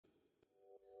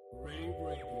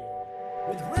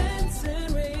With rants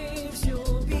and raves,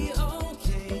 you'll be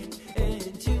okay.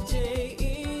 And today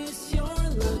is your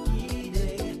lucky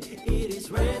day. It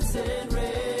is Rants and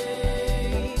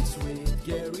Raves with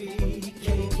Gary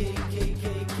K.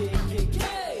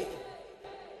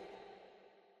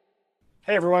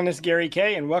 Hey everyone, this is Gary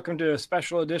K, and welcome to a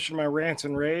special edition of my Rants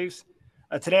and Raves.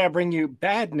 Today I bring you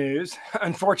bad news,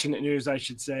 unfortunate news, I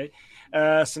should say.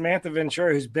 Samantha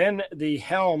Ventura, who's been at the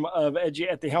helm of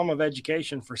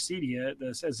education for CEDIA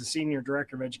as the senior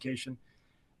director of education,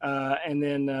 and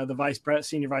then the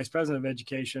senior vice president of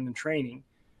education and training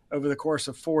over the course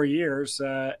of 4 years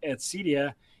at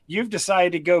CEDIA. You've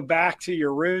decided to go back to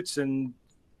your roots and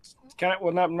kind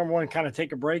of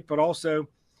take a break, but also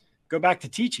go back to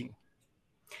teaching.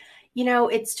 You know,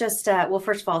 it's just, well,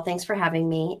 first of all, thanks for having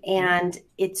me. And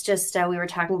it's just, we were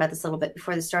talking about this a little bit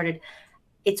before this started.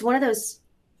 It's one of those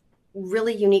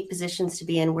really unique positions to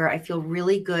be in where I feel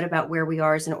really good about where we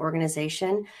are as an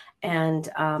organization and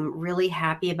really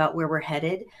happy about where we're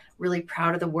headed, really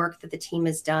proud of the work that the team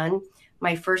has done.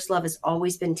 My first love has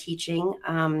always been teaching,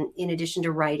 in addition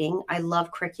to writing. I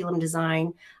love curriculum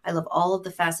design. I love all of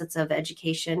the facets of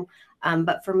education.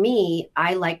 But for me,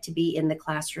 I like to be in the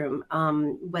classroom,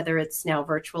 whether it's now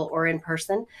virtual or in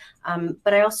person.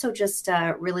 But I also just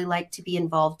really like to be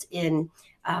involved in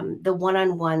the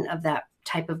one-on-one of that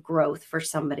type of growth for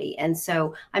somebody. And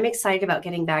so I'm excited about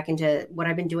getting back into what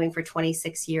I've been doing for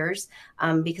 26 years,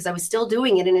 because I was still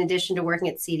doing it in addition to working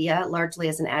at CEDIA, largely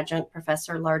as an adjunct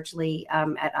professor, largely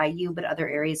at IU, but other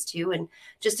areas too. And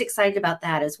just excited about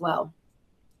that as well.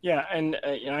 Yeah, and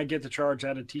I get the charge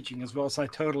out of teaching as well, so I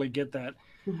totally get that.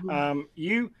 Mm-hmm.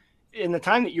 You, in the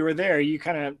time that you were there, you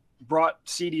kind of brought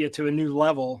CEDIA to a new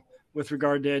level with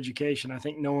regard to education. I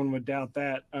think no one would doubt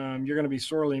that. You're going to be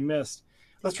sorely missed.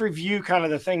 Let's review kind of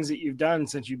the things that you've done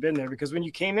since you've been there, because when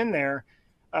you came in there,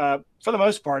 for the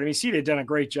most part, I mean, CEDIA had done a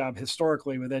great job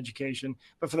historically with education,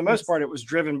 but for the most part, it was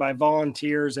driven by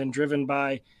volunteers and driven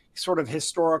by sort of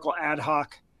historical ad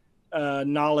hoc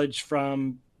knowledge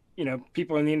from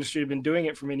people in the industry have been doing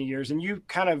it for many years, and you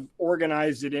kind of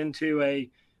organized it into a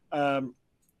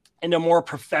more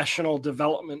professional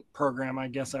development program, I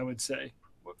guess I would say.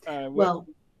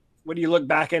 What do you look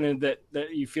back in and that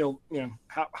you feel,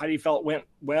 how do you feel it went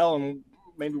well, and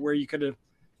maybe where you could have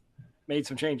made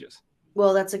some changes?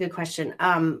 Well, that's a good question.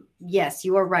 Yes,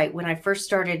 you are right. When I first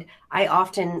started,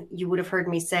 you would have heard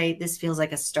me say, this feels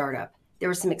like a startup. There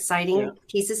were some exciting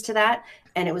pieces to that,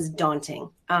 and it was daunting.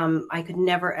 I could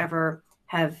never, ever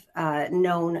have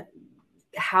known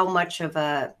how much of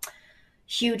a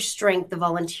huge strength the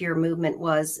volunteer movement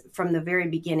was from the very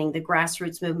beginning, the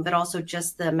grassroots movement, but also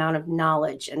just the amount of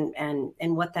knowledge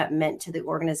and what that meant to the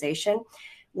organization.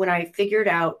 When I figured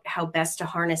out how best to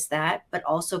harness that, but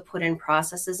also put in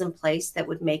processes in place that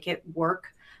would make it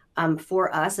work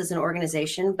for us as an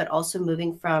organization, but also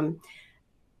moving from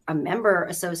a member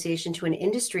association to an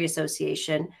industry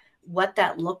association, what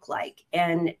that looked like.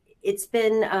 And it's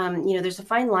been, there's a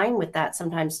fine line with that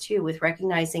sometimes too, with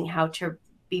recognizing how to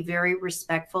be very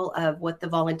respectful of what the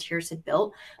volunteers had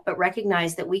built, but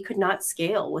recognize that we could not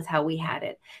scale with how we had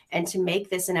it. And to make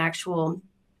this an actual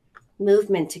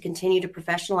movement to continue to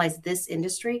professionalize this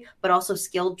industry, but also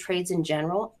skilled trades in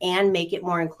general, and make it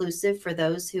more inclusive for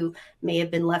those who may have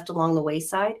been left along the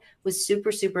wayside, was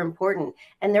super, super important.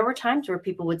 And there were times where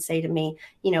people would say to me,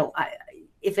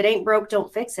 if it ain't broke,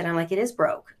 don't fix it. I'm like, it is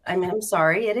broke. I mean, I'm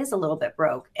sorry, it is a little bit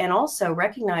broke. And also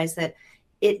recognize that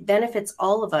it benefits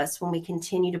all of us when we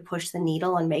continue to push the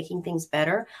needle on making things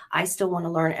better. I still want to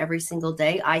learn every single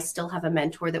day. I still have a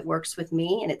mentor that works with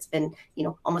me, and it's been,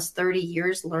 almost 30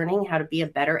 years learning how to be a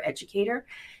better educator.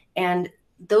 And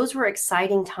those were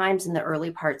exciting times in the early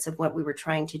parts of what we were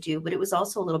trying to do, but it was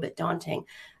also a little bit daunting.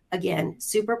 Again,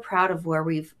 super proud of where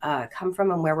we've come from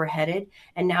and where we're headed.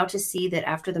 And now to see that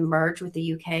after the merge with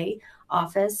the UK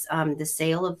office, the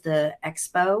sale of the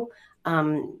expo,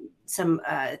 some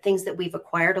things that we've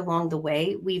acquired along the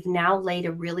way, we've now laid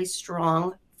a really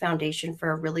strong foundation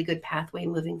for a really good pathway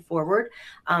moving forward,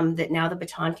 that now the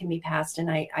baton can be passed.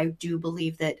 And I do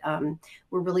believe that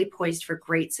we're really poised for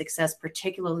great success,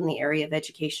 particularly in the area of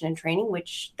education and training,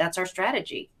 which that's our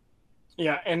strategy.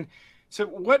 Yeah. And so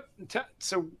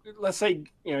so let's say,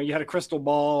 you had a crystal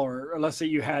ball, or let's say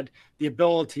you had the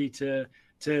ability to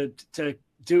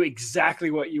do exactly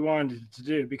what you wanted to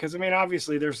do, because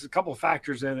obviously there's a couple of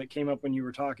factors there that came up when you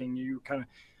were talking. You kind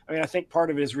of, I think part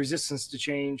of it is resistance to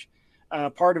change.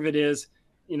 Part of it is,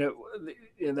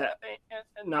 that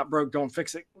not broke, don't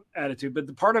fix it attitude. But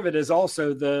the part of it is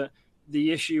also the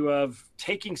issue of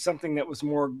taking something that was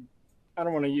more, I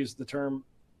don't want to use the term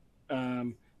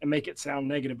and make it sound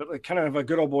negative, but like kind of a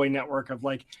good old boy network of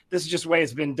like, this is just the way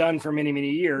it's been done for many,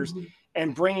 many years,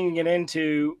 and bringing it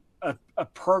into a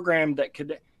program that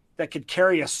could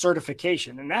carry a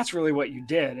certification. And that's really what you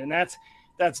did. And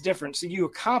that's different. So you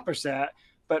accomplished that,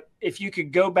 but if you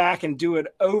could go back and do it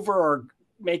over or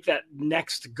make that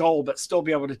next goal, but still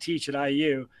be able to teach at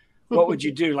IU, what would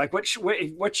you do? Like, what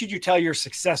should you tell your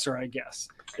successor, I guess,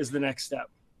 is the next step?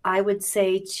 I would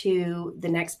say to the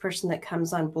next person that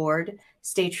comes on board,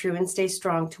 stay true and stay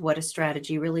strong to what a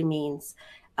strategy really means.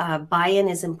 Buy-in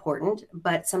is important,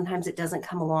 but sometimes it doesn't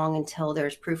come along until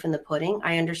there's proof in the pudding.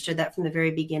 I understood that from the very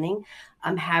beginning.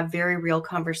 Have very real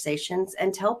conversations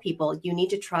and tell people you need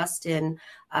to trust in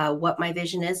what my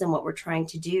vision is and what we're trying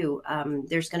to do.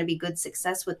 There's going to be good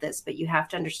success with this, but you have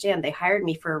to understand they hired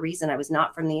me for a reason. I was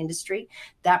not from the industry.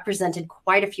 That presented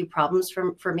quite a few problems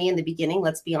for me in the beginning.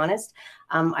 Let's be honest.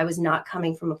 I was not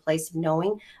coming from a place of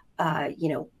knowing,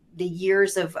 the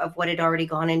years of what had already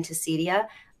gone into CEDIA.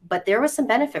 But there was some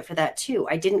benefit for that too.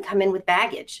 I didn't come in with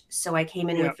baggage. So I came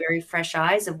in with very fresh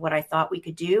eyes of what I thought we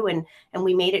could do. And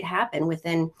we made it happen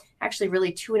within actually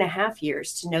really 2.5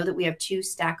 years to know that we have 2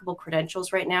 stackable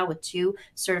credentials right now with 2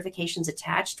 certifications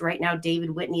attached. Right now,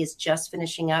 David Whitney is just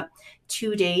finishing up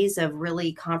 2 days of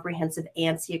really comprehensive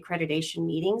ANSI accreditation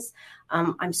meetings.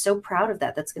 I'm so proud of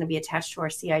that. That's going to be attached to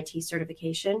our CIT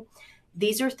certification.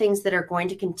 These are things that are going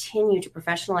to continue to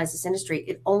professionalize this industry.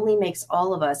 It only makes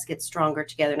all of us get stronger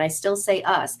together. And I still say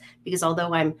us, because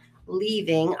although I'm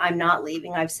leaving, I'm not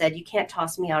leaving. I've said, you can't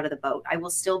toss me out of the boat. I will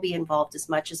still be involved as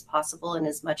much as possible and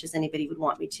as much as anybody would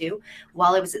want me to.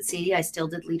 While I was at CEDIA, I still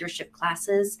did leadership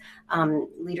classes,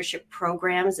 leadership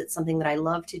programs. It's something that I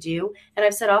love to do. And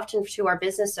I've said often to our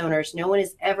business owners, no one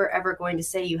is ever going to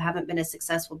say you haven't been a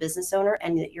successful business owner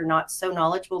and that you're not so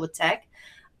knowledgeable with tech.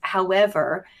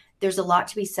 However, there's a lot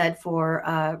to be said for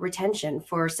retention,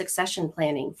 for succession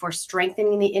planning, for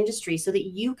strengthening the industry so that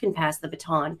you can pass the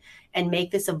baton and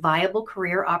make this a viable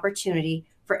career opportunity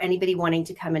for anybody wanting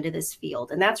to come into this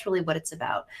field. And that's really what it's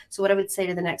about. So what I would say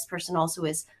to the next person also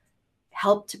is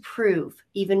help to prove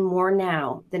even more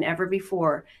now than ever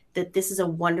before that this is a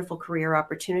wonderful career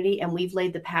opportunity. And we've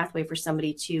laid the pathway for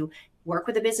somebody to work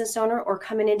with a business owner or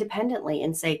come in independently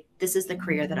and say, this is the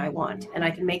career that I want, and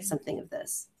I can make something of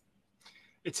this.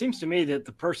 It seems to me that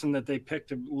the person that they pick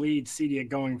to lead CEDIA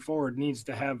going forward needs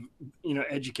to have,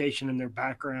 education in their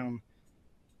background,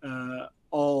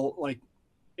 all like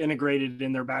integrated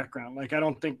in their background. Like,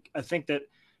 I think that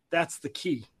that's the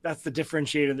key. That's the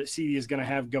differentiator that CEDIA is going to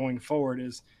have going forward,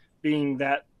 is being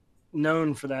that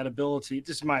known for that ability.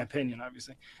 This is my opinion,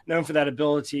 obviously, known for that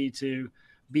ability to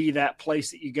be that place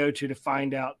that you go to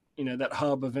find out, that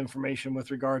hub of information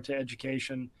with regard to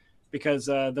education. Because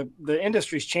the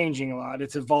industry's changing a lot,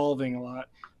 it's evolving a lot,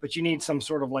 but you need some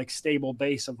sort of like stable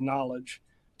base of knowledge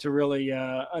to really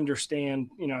understand,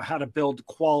 how to build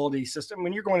quality system.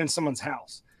 When you're going in someone's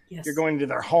house, you're going to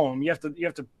their home. You have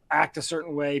to act a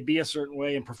certain way, be a certain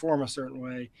way, and perform a certain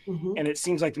way. And it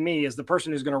seems like to me, as the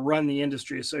person who's going to run the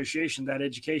industry association, that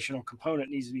educational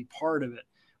component needs to be part of it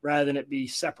rather than it be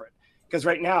separate. Because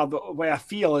right now, the way I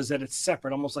feel is that it's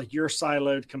separate, almost like you're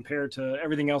siloed compared to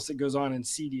everything else that goes on in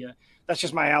CEDIA. That's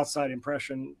just my outside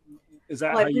impression. Is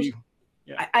that how you?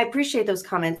 Yeah. I appreciate those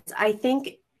comments. I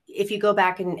think if you go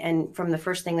back and from the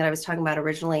first thing that I was talking about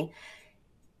originally,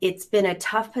 it's been a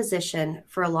tough position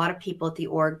for a lot of people at the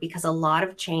org because a lot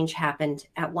of change happened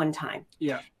at one time.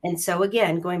 Yeah. And so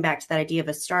again, going back to that idea of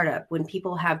a startup, when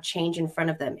people have change in front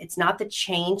of them, it's not the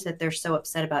change that they're so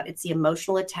upset about. It's the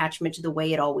emotional attachment to the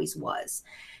way it always was.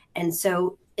 And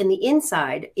so in the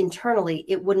inside, internally,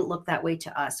 it wouldn't look that way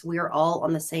to us. We are all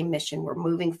on the same mission. We're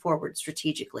moving forward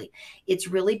strategically. It's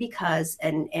really because,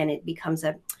 and it becomes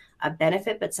a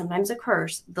benefit, but sometimes a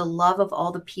curse, the love of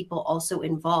all the people also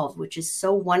involved, which is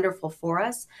so wonderful for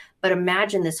us. But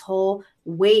imagine this whole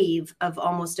wave of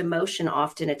almost emotion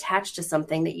often attached to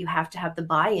something that you have to have the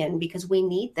buy-in because we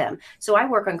need them. So I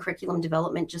work on curriculum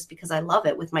development just because I love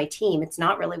it with my team. It's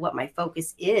not really what my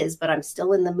focus is, but I'm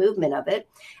still in the movement of it.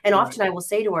 And often I will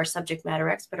say to our subject matter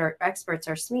experts,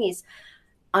 our SMEs,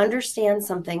 understand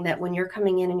something, that when you're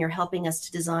coming in and you're helping us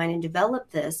to design and develop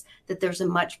this, that there's a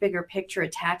much bigger picture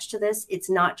attached to this. It's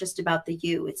not just about the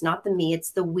you, it's not the me,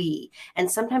 it's the we. And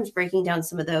sometimes breaking down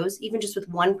some of those, even just with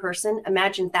one person,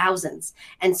 imagine thousands.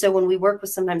 And so when we work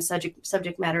with sometimes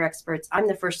subject matter experts, I'm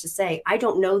the first to say, I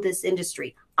don't know this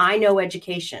industry. I know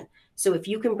education. So if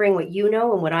you can bring what you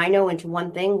know and what I know into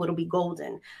one thing, it'll be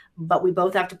golden. But we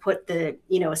both have to put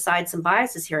aside some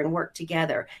biases here and work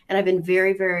together. And I've been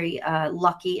very, very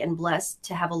lucky and blessed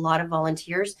to have a lot of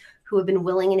volunteers who have been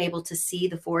willing and able to see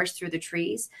the forest through the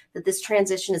trees, that this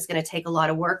transition is going to take a lot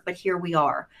of work, but here we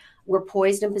are. We're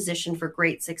poised and positioned for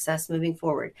great success moving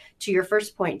forward. To your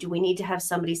first point, do we need to have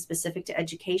somebody specific to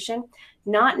education?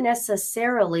 Not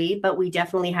necessarily, but we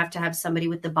definitely have to have somebody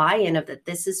with the buy-in of that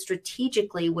this is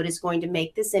strategically what is going to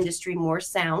make this industry more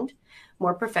sound,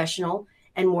 more professional,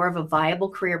 and more of a viable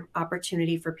career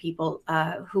opportunity for people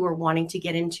who are wanting to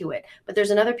get into it. But there's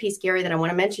another piece, Gary, that I want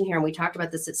to mention here, and we talked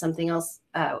about this at something else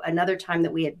another time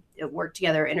that we had worked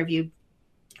together, interviewed.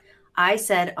 I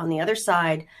said on the other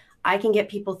side, I can get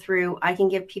people through. I can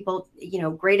give people,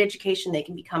 great education. They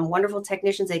can become wonderful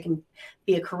technicians. They can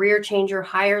be a career changer,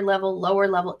 higher level, lower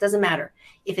level. It doesn't matter.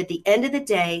 If at the end of the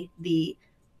day, the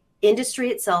industry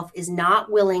itself is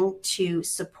not willing to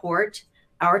support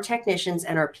our technicians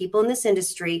and our people in this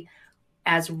industry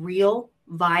as real,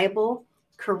 viable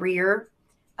career,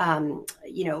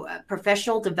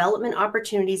 professional development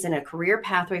opportunities and a career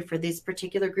pathway for this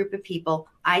particular group of people,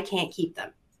 I can't keep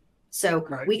them. So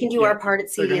we can do our part at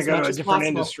CEDIA as much as possible.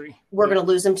 Industry. We're going to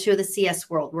lose them to the CS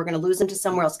world. We're going to lose them to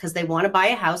somewhere else because they want to buy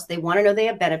a house. They want to know they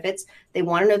have benefits. They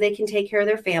want to know they can take care of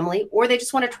their family, or they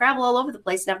just want to travel all over the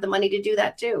place and have the money to do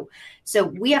that too. So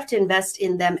we have to invest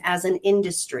in them as an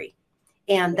industry.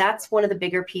 And that's one of the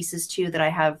bigger pieces too that I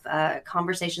have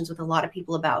conversations with a lot of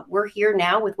people about. We're here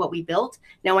now with what we built.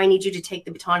 Now I need you to take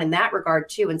the baton in that regard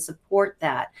too and support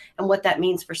that and what that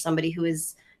means for somebody who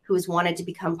has wanted to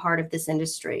become part of this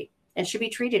industry and should be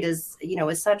treated as,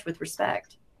 as such with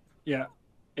respect. Yeah.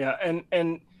 Yeah.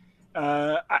 And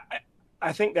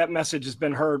I think that message has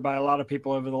been heard by a lot of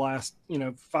people over the last,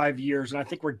 5 years. And I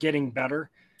think we're getting better.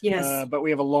 Yes. But we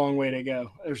have a long way to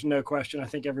go. There's no question. I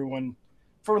think everyone,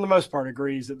 for the most part,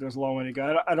 agrees that there's a long way to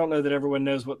go. I don't know that everyone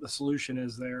knows what the solution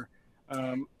is there.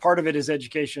 Part of it is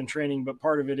education and training, but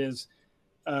part of it is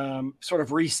sort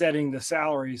of resetting the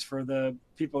salaries for the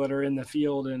people that are in the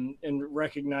field and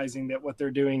recognizing that what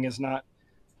they're doing is not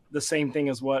the same thing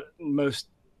as what most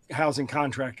housing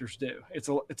contractors do. It's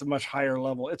a much higher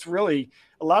level. It's really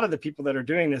a lot of the people that are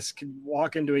doing this can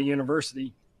walk into a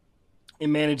university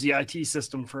and manage the IT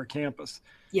system for a campus.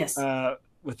 Yes.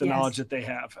 With the knowledge that they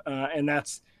have. And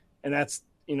that's,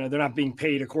 they're not being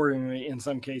paid accordingly in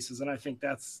some cases. And I think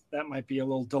that might be a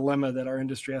little dilemma that our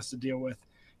industry has to deal with.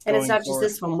 And it's not just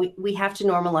this one. We have to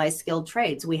normalize skilled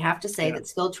trades. We have to say that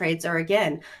skilled trades are,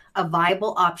 again, a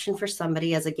viable option for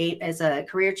somebody as a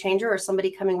career changer or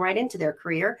somebody coming right into their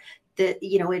career. That,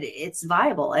 it's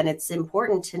viable. And it's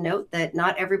important to note that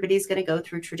not everybody's going to go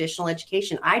through traditional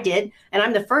education. I did, and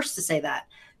I'm the first to say that.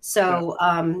 So,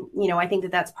 I think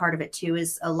that that's part of it too,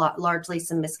 is largely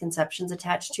some misconceptions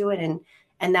attached to it. And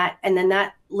then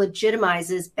that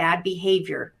legitimizes bad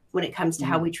behavior when it comes to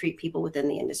how we treat people within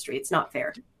the industry. It's not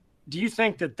fair. Do you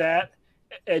think that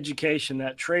education,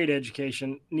 that trade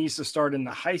education, needs to start in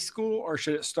the high school, or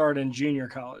should it start in junior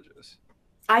colleges?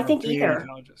 I think either.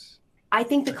 I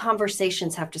think the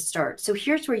conversations have to start. So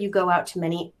here's where you go out to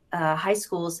many high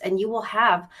schools, and you will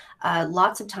have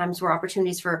lots of times where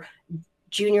opportunities for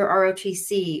junior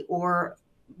ROTC or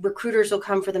recruiters will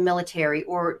come for the military,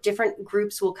 or different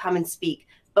groups will come and speak.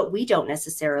 But we don't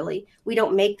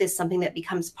make this something that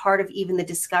becomes part of even the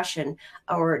discussion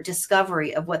or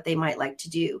discovery of what they might like to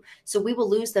do. So we will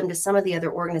lose them to some of the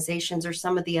other organizations or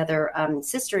some of the other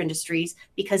sister industries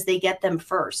because they get them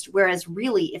first. Whereas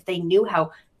really, if they knew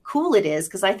how cool it is,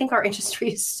 because I think our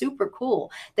industry is super cool,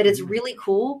 that it's really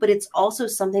cool, but it's also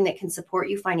something that can support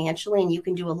you financially and you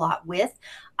can do a lot with.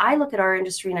 I look at our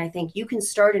industry and I think you can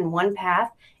start in one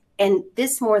path, and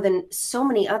this, more than so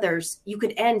many others, you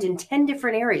could end in 10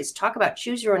 different areas. Talk about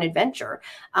choose your own adventure.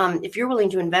 If you're willing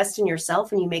to invest in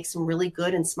yourself and you make some really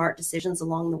good and smart decisions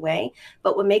along the way.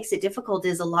 But what makes it difficult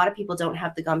is a lot of people don't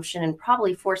have the gumption and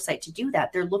probably foresight to do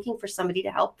that. They're looking for somebody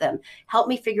to help them. Help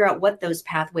me figure out what those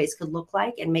pathways could look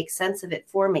like and make sense of it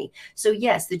for me. So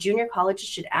yes, the junior colleges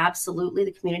should absolutely,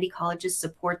 the community colleges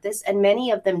support this. And many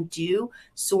of them do,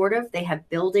 sort of. They have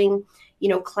building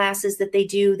classes that they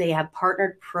do. They have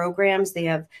partnered programs. They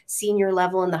have senior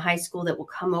level in the high school that will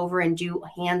come over and do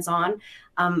hands-on.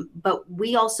 But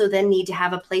we also then need to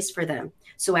have a place for them.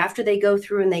 So after they go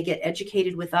through and they get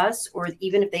educated with us, or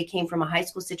even if they came from a high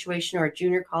school situation or a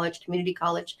junior college, community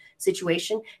college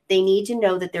situation, they need to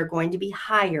know that they're going to be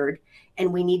hired,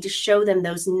 and we need to show them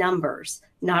those numbers.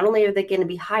 Not only are they going to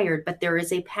be hired, but there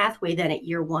is a pathway then at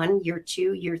year 1, year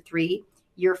 2, year 3,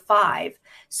 year 5,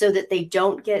 so that they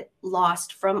don't get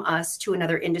lost from us to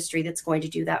another industry that's going to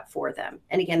do that for them.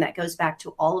 And again, that goes back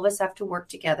to all of us have to work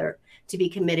together to be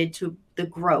committed to the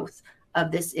growth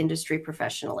of this industry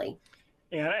professionally.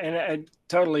 Yeah, and it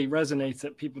totally resonates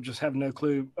that people just have no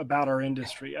clue about our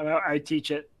industry. I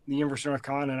teach at the University of North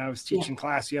Carolina, and I was teaching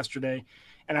class yesterday,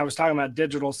 and I was talking about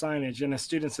digital signage, and a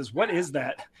student says, "What is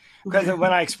that?" Because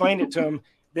when I explained it to him,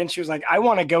 then she was like, "I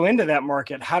want to go into that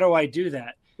market. How do I do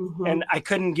that?" And I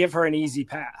couldn't give her an easy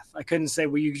path. I couldn't say,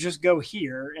 "Well, you just go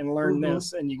here and learn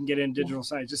this, and you can get in digital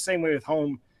signage." The same way with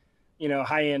home,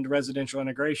 high-end residential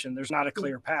integration. There's not a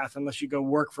clear path unless you go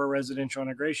work for a residential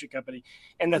integration company.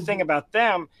 And the thing about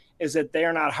them is that they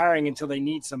are not hiring until they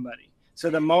need somebody. So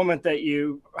the moment that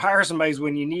you hire somebody is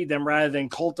when you need them, rather than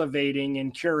cultivating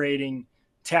and curating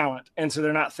talent. And so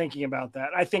they're not thinking about that.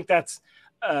 I think that's,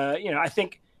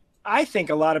 I think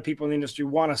a lot of people in the industry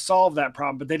want to solve that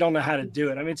problem, but they don't know how to do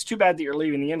it. I mean, it's too bad that you're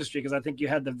leaving the industry, because I think you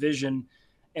had the vision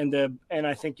and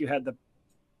I think you had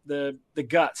the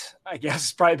guts, I guess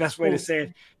is probably the best way to say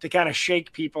it, to kind of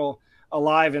shake people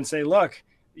alive and say, look,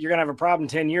 you're going to have a problem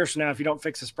 10 years from now if you don't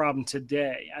fix this problem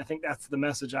today. I think that's the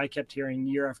message I kept hearing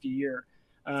year after year.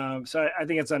 So I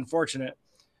think it's unfortunate,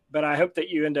 but I hope that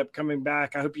you end up coming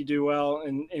back. I hope you do well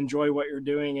and enjoy what you're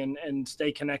doing and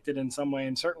stay connected in some way.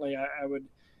 And certainly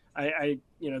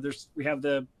we have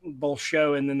the both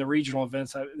show and then the regional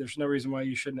events. There's no reason why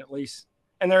you shouldn't at least,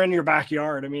 and they're in your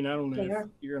backyard. I mean, I don't know if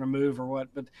you're going to move or what,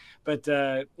 but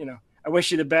I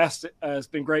wish you the best. It's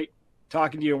been great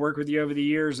talking to you and work with you over the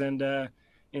years. And,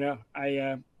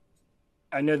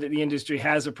 I know that the industry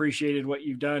has appreciated what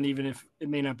you've done, even if it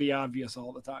may not be obvious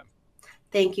all the time.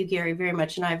 Thank you, Gary, very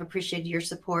much. And I've appreciated your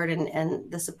support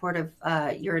and the support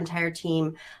of your entire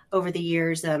team over the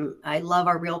years. I love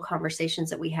our real conversations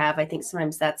that we have. I think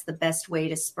sometimes that's the best way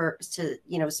to spur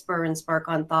and spark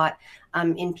on thought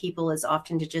in people, is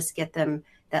often to just get them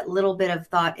that little bit of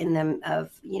thought in them of,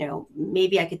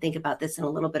 maybe I could think about this in a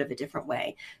little bit of a different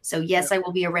way. So yes, I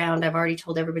will be around. I've already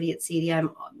told everybody at CEDIA,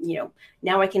 I'm,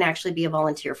 now I can actually be a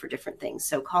volunteer for different things.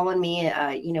 So call on me,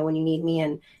 when you need me.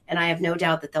 And I have no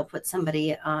doubt that they'll put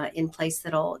somebody in place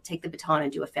that'll take the baton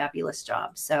and do a fabulous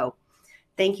job. So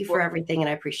thank you for everything. And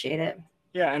I appreciate it.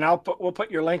 Yeah. And we'll put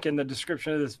your link in the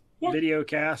description of this video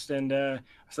cast, and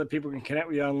so that people can connect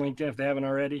with you on LinkedIn if they haven't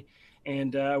already.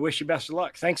 And I wish you best of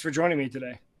luck. Thanks for joining me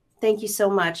today. Thank you so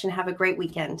much, and have a great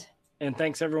weekend. And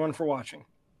thanks everyone for watching.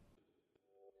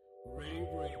 Rave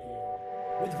Radio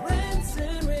with Rants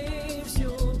and